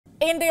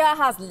India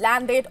has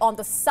landed on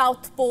the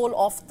south pole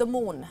of the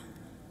moon.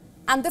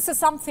 And this is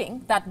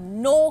something that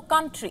no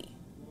country,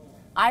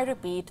 I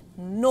repeat,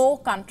 no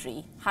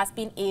country has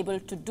been able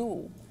to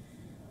do.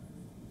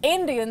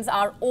 Indians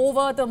are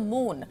over the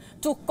moon.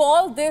 To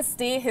call this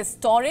day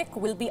historic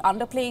will be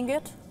underplaying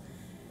it.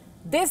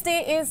 This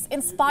day is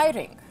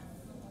inspiring.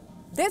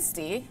 This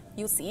day,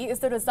 you see, is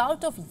the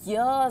result of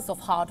years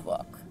of hard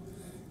work.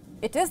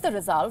 It is the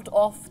result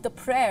of the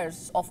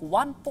prayers of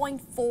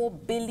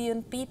 1.4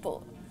 billion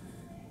people.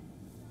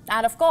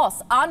 And of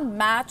course,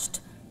 unmatched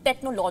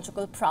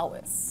technological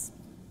prowess.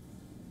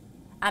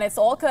 And it's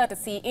all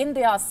courtesy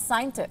India's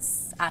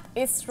scientists at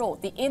ISRO,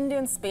 the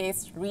Indian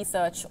Space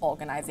Research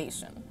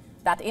Organization,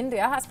 that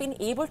India has been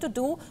able to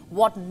do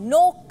what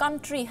no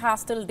country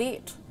has till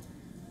date.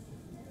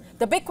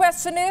 The big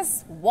question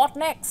is, what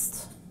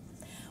next?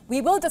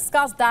 We will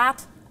discuss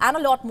that and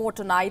a lot more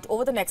tonight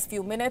over the next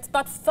few minutes.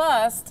 But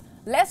first,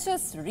 let's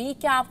just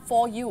recap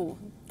for you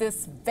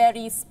this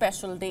very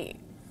special day.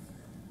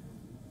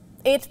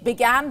 It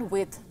began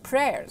with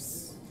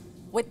prayers,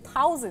 with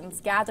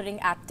thousands gathering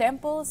at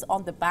temples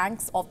on the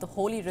banks of the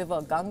holy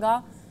river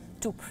Ganga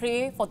to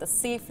pray for the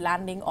safe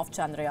landing of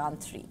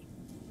Chandrayaan-3.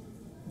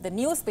 The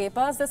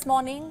newspapers this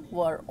morning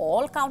were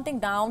all counting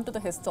down to the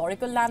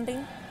historical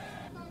landing.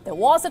 There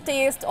was a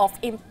taste of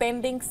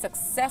impending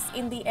success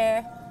in the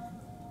air,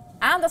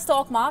 and the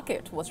stock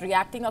market was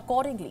reacting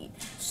accordingly.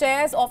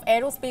 Shares of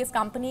aerospace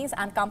companies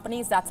and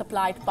companies that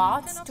supplied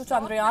parts to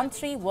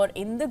Chandrayaan-3 were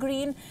in the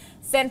green.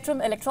 Centrum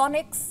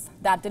Electronics,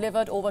 that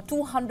delivered over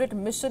 200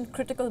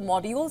 mission-critical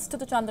modules to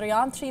the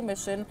Chandrayaan-3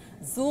 mission,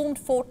 zoomed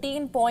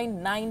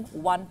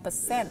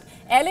 14.91%.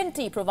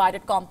 L&T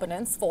provided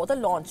components for the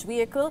launch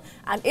vehicle,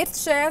 and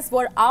its shares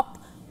were up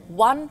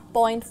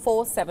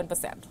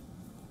 1.47%.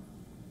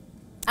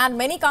 And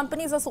many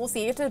companies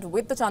associated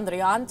with the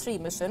Chandrayaan-3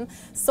 mission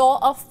saw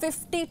a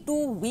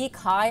 52-week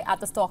high at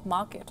the stock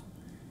market.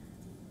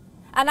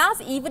 And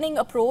as evening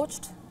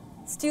approached,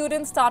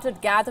 students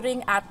started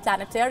gathering at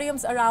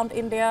planetariums around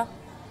India.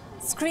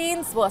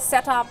 Screens were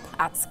set up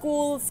at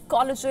schools,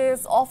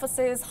 colleges,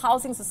 offices,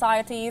 housing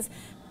societies.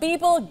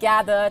 People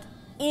gathered,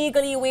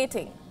 eagerly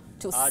waiting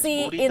to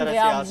see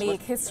India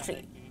make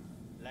history.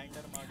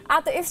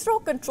 At the ISRO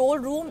control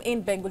room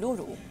in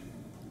Bengaluru,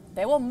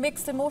 there were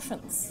mixed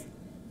emotions.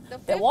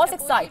 There was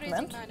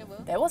excitement,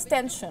 there was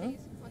tension,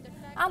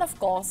 and of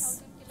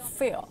course,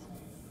 fear.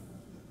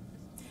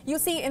 You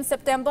see, in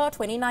September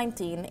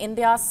 2019,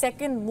 India's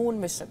second moon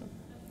mission,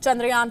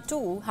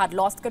 Chandrayaan-2, had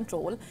lost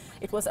control.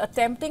 It was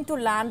attempting to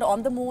land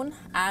on the moon,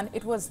 and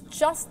it was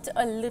just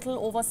a little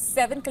over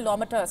 7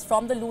 kilometers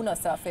from the lunar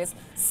surface,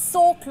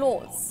 so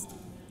close.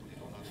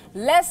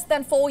 Less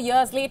than 4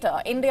 years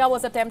later, India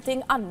was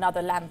attempting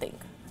another landing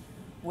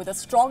with a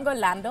stronger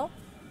lander,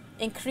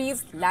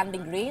 increased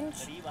landing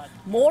range,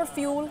 more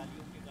fuel,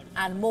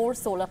 and more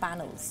solar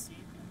panels.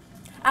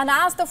 And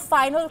as the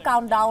final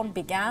countdown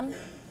began,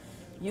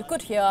 you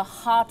could hear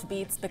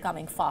heartbeats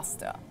becoming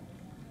faster.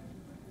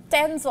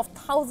 Tens of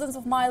thousands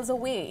of miles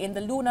away in the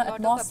lunar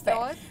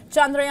atmosphere,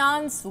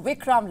 Chandrayaan's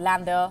Vikram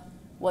lander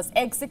was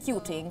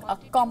executing a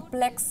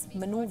complex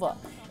maneuver.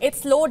 It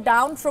slowed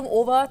down from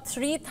over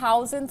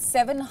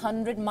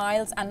 3,700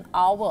 miles an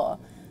hour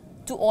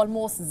to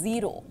almost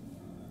zero.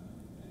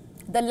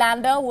 The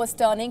lander was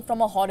turning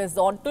from a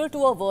horizontal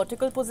to a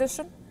vertical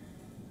position.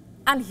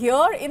 And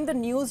here in the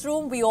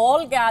newsroom, we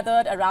all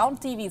gathered around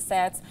TV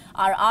sets,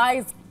 our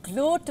eyes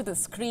glued to the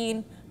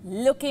screen,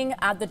 looking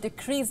at the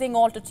decreasing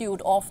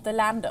altitude of the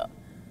lander.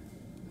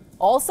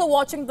 Also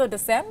watching the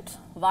descent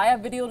via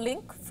video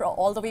link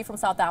all the way from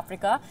South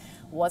Africa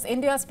was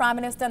India's Prime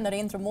Minister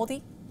Narendra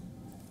Modi.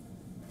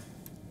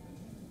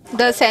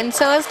 The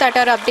sensors that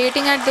are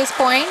updating at this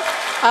point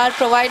are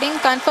providing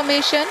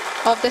confirmation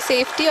of the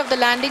safety of the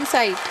landing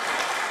site.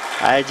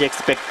 As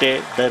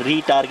expected, the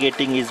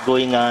retargeting is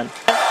going on.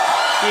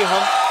 कि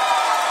हम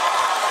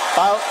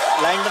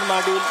lander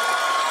module.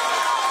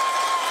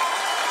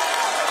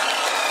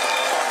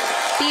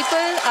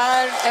 People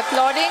are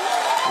applauding.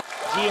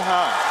 जी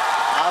हाँ,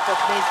 आप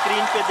अपनी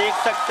screen पे देख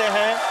सकते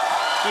हैं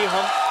कि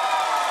हम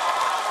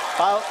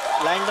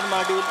lander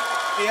module.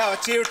 We have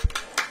achieved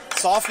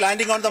soft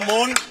landing on the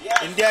moon.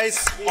 India is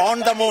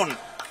on the moon.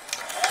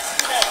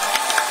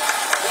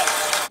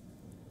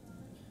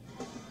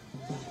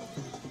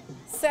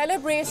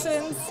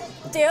 Celebrations,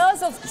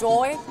 tears of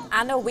joy,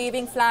 and a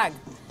waving flag.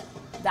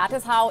 That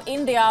is how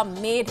India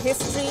made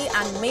history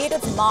and made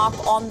its mark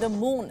on the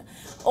moon.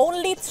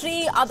 Only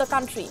 3 other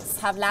countries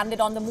have landed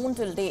on the moon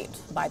till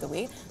date, by the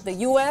way. The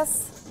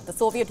US, the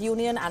Soviet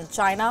Union, and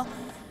China.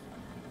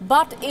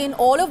 But in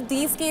all of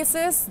these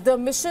cases, the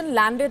mission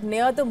landed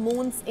near the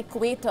moon's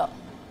equator.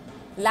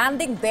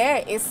 Landing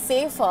there is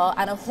safer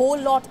and a whole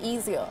lot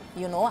easier,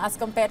 as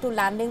compared to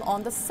landing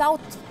on the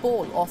south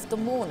pole of the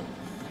moon.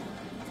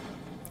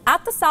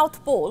 At the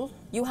South Pole,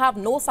 you have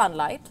no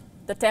sunlight.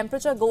 The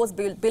temperature goes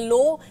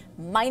below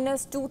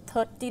minus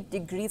 230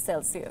 degrees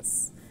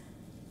Celsius.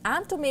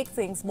 And to make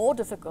things more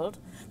difficult,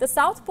 The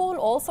South Pole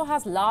also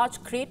has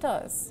large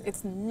craters.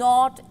 It's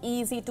not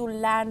easy to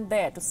land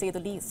there, to say the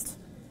least.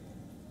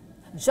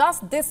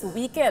 Just this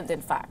weekend, in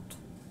fact,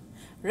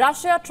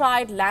 Russia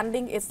tried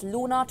landing its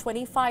Luna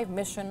 25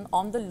 mission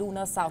on the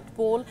lunar South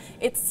Pole.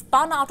 It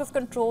spun out of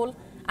control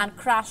and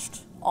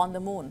crashed on the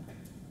moon.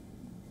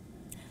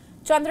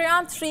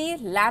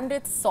 Chandrayaan-3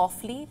 landed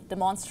softly,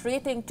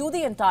 demonstrating to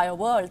the entire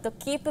world the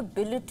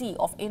capability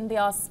of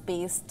India's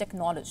space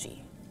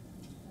technology.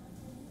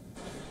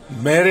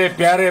 मेरे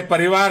प्यारे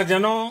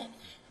परिवारजनों,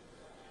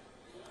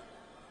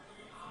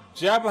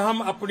 जब हम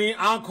अपनी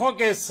आंखों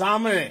के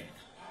सामने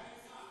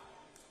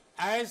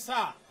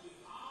ऐसा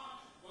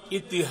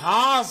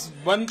इतिहास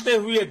बनते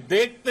हुए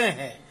देखते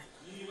हैं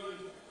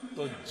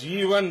तो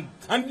जीवन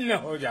धन्य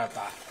हो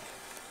जाता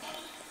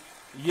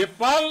है। ये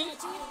पल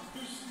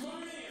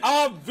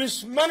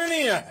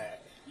अविस्मरणीय है।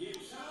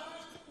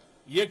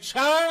 ये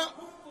क्षण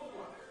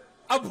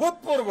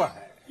अभूतपूर्व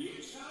है।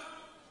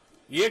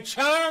 ये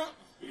क्षण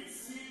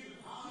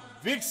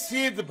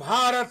विकसित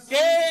भारत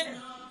के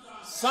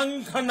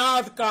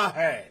शंखनाद का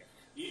है।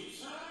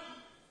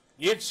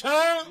 ये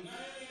क्षण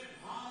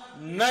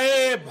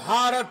नए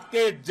भारत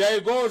के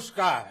जयघोष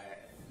का है।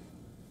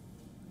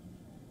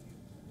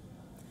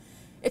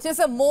 It is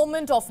a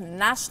moment of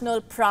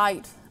national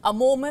pride, a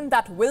moment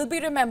that will be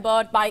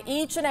remembered by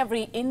each and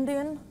every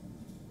Indian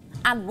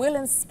and will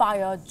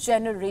inspire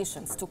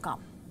generations to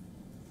come.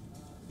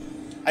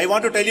 I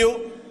want to tell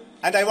you,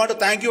 and I want to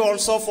thank you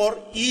also for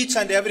each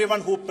and everyone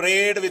who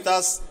prayed with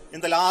us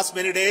in the last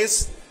many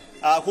days,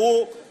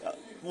 who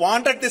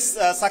wanted this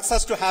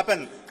success to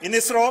happen in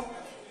ISRO.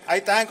 I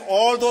thank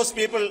all those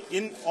people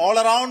in all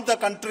around the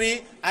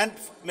country and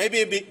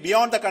maybe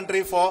beyond the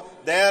country for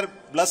their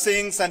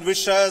blessings and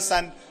wishes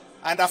and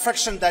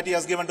affection that he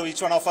has given to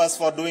each one of us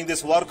for doing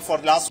this work for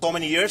the last so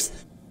many years.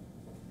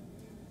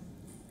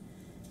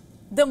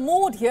 The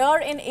mood here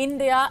in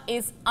India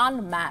is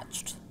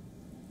unmatched.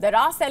 There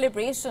are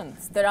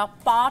celebrations, there are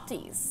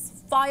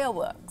parties,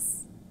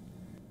 fireworks.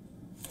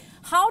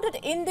 How did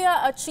India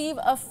achieve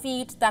a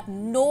feat that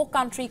no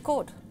country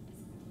could?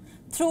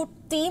 Through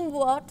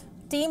teamwork,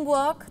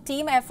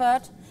 team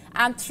effort,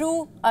 and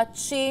through a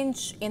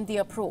change in the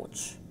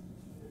approach.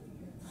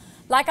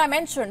 Like I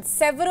mentioned,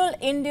 several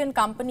Indian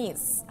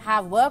companies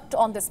have worked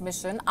on this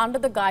mission under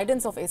the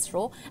guidance of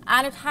ISRO,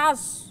 and it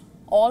has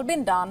all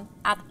been done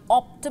at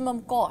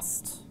optimum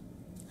cost.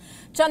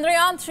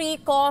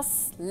 Chandrayaan-3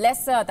 costs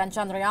lesser than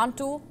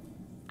Chandrayaan-2,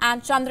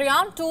 and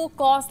Chandrayaan-2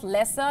 costs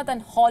lesser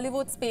than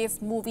Hollywood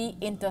space movie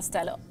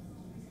Interstellar.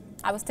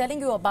 I was telling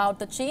you about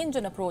the change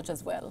in approach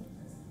as well.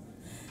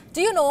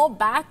 Do you know,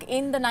 back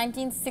in the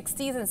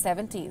 1960s and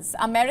 70s,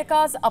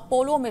 America's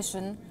Apollo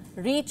mission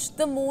reached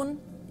the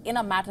moon in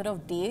a matter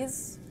of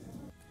days?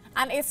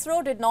 And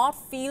ISRO did not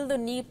feel the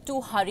need to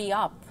hurry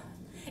up.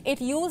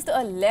 It used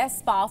a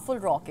less powerful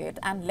rocket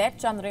and let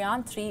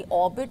Chandrayaan-3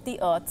 orbit the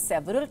Earth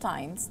several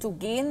times to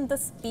gain the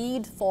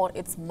speed for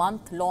its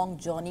month-long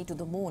journey to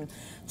the moon.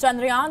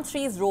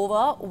 Chandrayaan-3's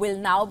rover will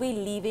now be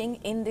leaving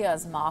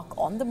India's mark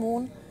on the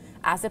moon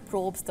as it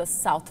probes the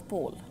South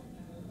Pole.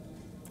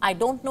 I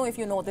don't know if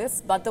you know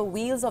this, but the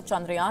wheels of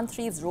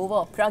Chandrayaan-3's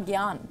rover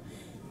Pragyan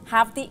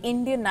have the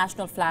Indian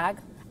national flag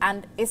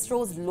and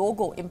ISRO's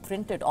logo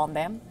imprinted on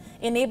them,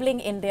 enabling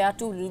India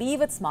to leave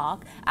its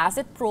mark as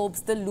it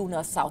probes the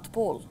lunar South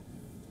Pole.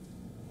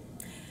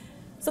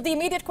 So the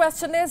immediate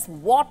question is,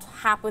 what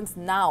happens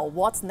now?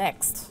 What's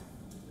next?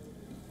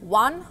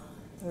 1.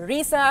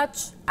 Research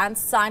and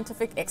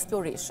scientific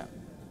exploration.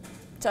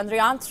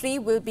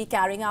 Chandrayaan-3 will be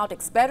carrying out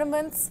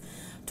experiments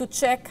to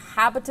check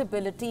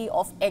habitability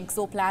of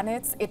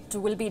exoplanets. It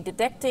will be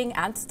detecting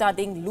and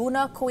studying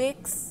lunar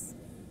quakes.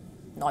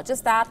 Not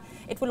just that,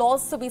 it will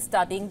also be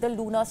studying the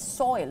lunar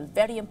soil,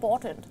 very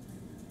important.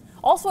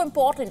 Also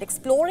important,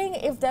 exploring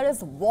if there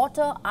is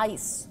water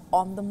ice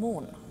on the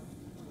moon.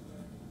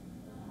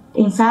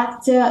 In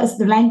fact,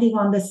 the landing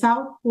on the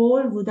South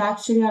Pole would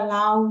actually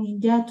allow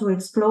India to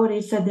explore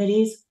if there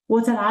is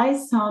water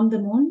ice on the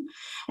moon.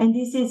 And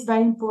this is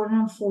very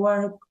important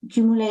for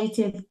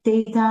cumulative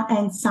data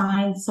and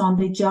science on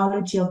the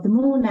geology of the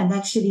moon and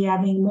actually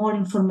having more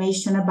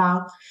information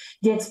about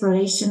the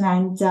exploration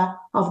and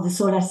of the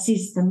solar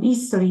system,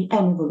 history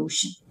and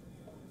evolution.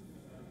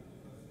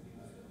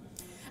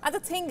 And the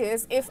thing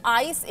is, if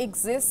ice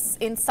exists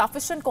in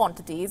sufficient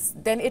quantities,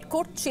 then it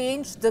could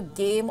change the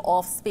game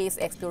of space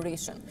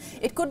exploration.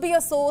 It could be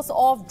a source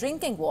of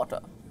drinking water.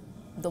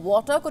 The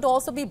water could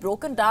also be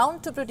broken down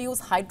to produce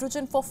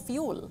hydrogen for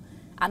fuel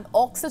and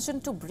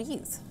oxygen to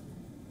breathe.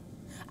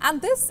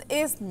 And this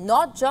is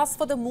not just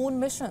for the moon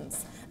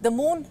missions. The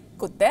moon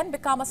could then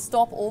become a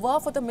stopover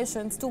for the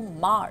missions to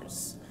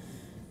Mars.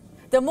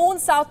 The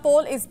moon's South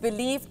Pole is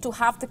believed to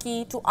have the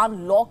key to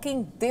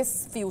unlocking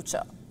this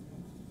future.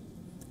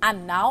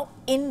 And now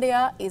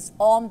India is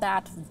on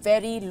that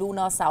very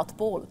lunar South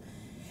Pole.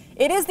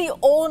 It is the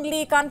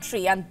only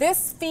country, and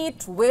this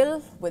feat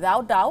will,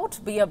 without doubt,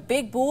 be a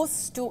big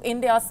boost to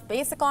India's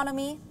space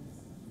economy.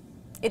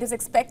 It is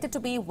expected to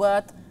be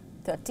worth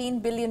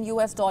 $13 billion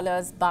US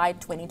by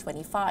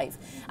 2025.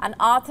 And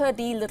Arthur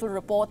D. Little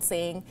report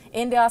saying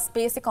India's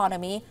space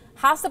economy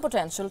has the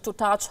potential to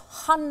touch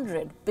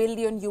 $100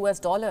 billion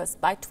US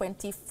by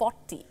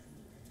 2040.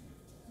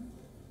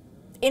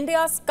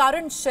 India's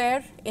current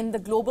share in the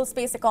global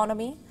space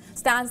economy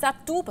stands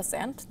at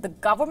 2%. The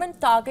government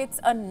targets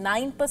a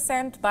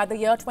 9% by the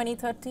year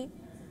 2030.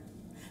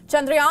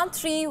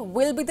 Chandrayaan-3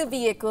 will be the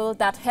vehicle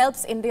that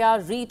helps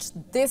India reach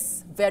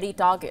this very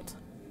target.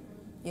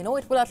 You know,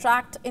 it will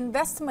attract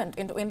investment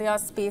into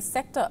India's space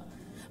sector,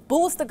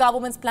 boost the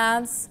government's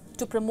plans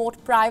to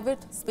promote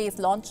private space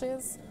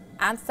launches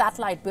and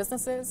satellite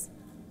businesses.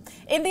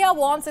 India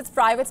wants its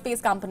private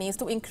space companies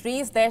to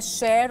increase their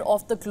share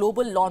of the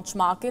global launch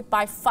market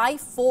by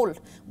 5-fold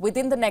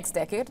within the next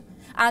decade,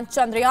 and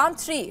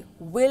Chandrayaan-3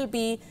 will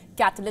be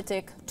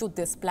catalytic to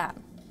this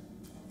plan.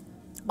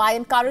 By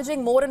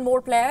encouraging more and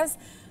more players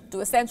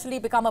to essentially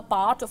become a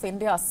part of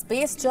India's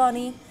space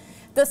journey,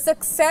 the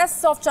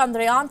success of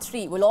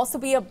Chandrayaan-3 will also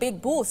be a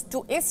big boost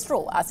to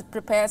ISRO as it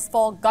prepares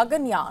for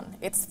Gaganyaan,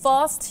 its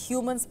first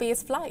human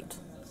space flight.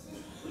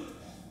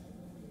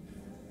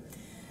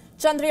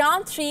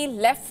 Chandrayaan-3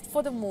 left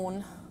for the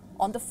moon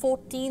on the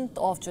 14th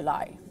of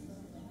July.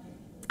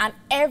 And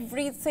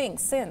everything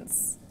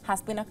since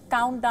has been a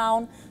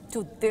countdown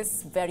to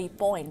this very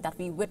point that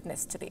we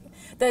witnessed today.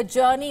 The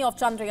journey of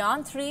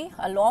Chandrayaan-3,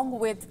 along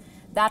with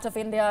that of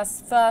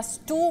India's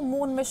first 2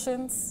 moon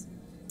missions,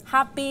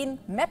 have been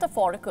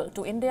metaphorical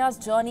to India's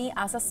journey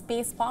as a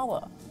space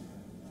power.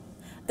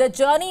 The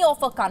journey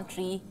of a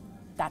country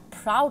that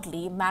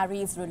proudly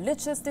marries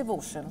religious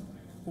devotion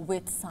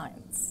with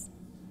science.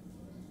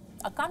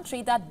 A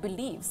country that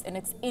believes in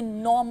its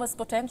enormous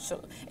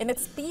potential, in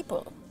its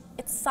people,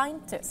 its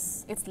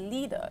scientists, its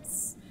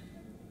leaders.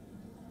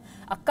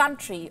 A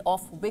country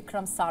of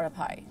Vikram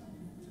Sarabhai,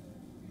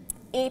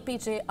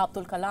 APJ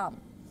Abdul Kalam,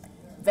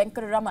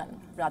 Venkataraman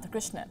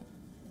Radhakrishnan,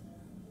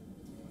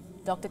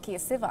 Dr. K.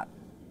 Sivan,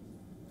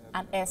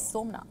 and S.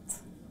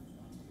 Somnath.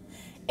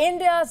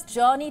 India's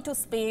journey to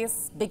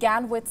space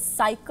began with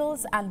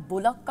cycles and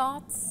bullock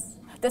carts,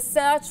 the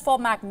search for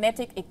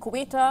magnetic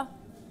equator,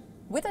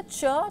 with a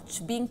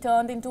church being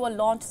turned into a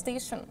launch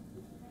station.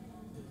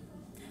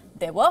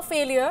 There were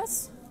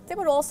failures, there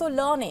were also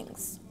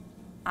learnings,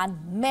 and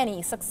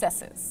many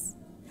successes.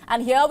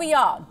 And here we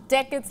are,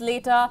 decades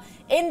later,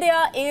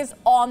 India is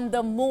on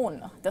the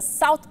moon, the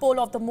south pole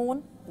of the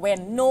moon, where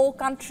no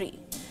country,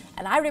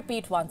 and I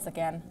repeat once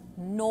again,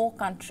 no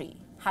country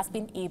has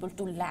been able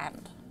to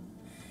land.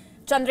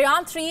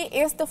 Chandrayaan-3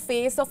 is the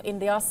face of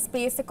India's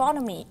space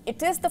economy.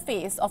 It is the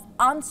face of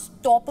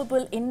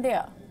unstoppable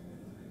India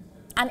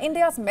and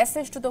India's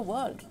message to the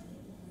world.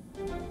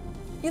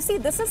 You see,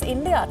 this is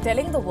India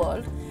telling the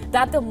world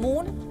that the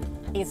moon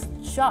is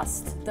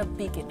just the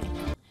beginning.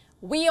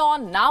 We are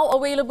now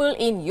available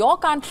in your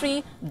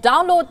country.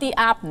 Download the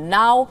app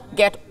now.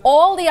 Get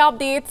all the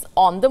updates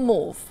on the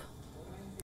move.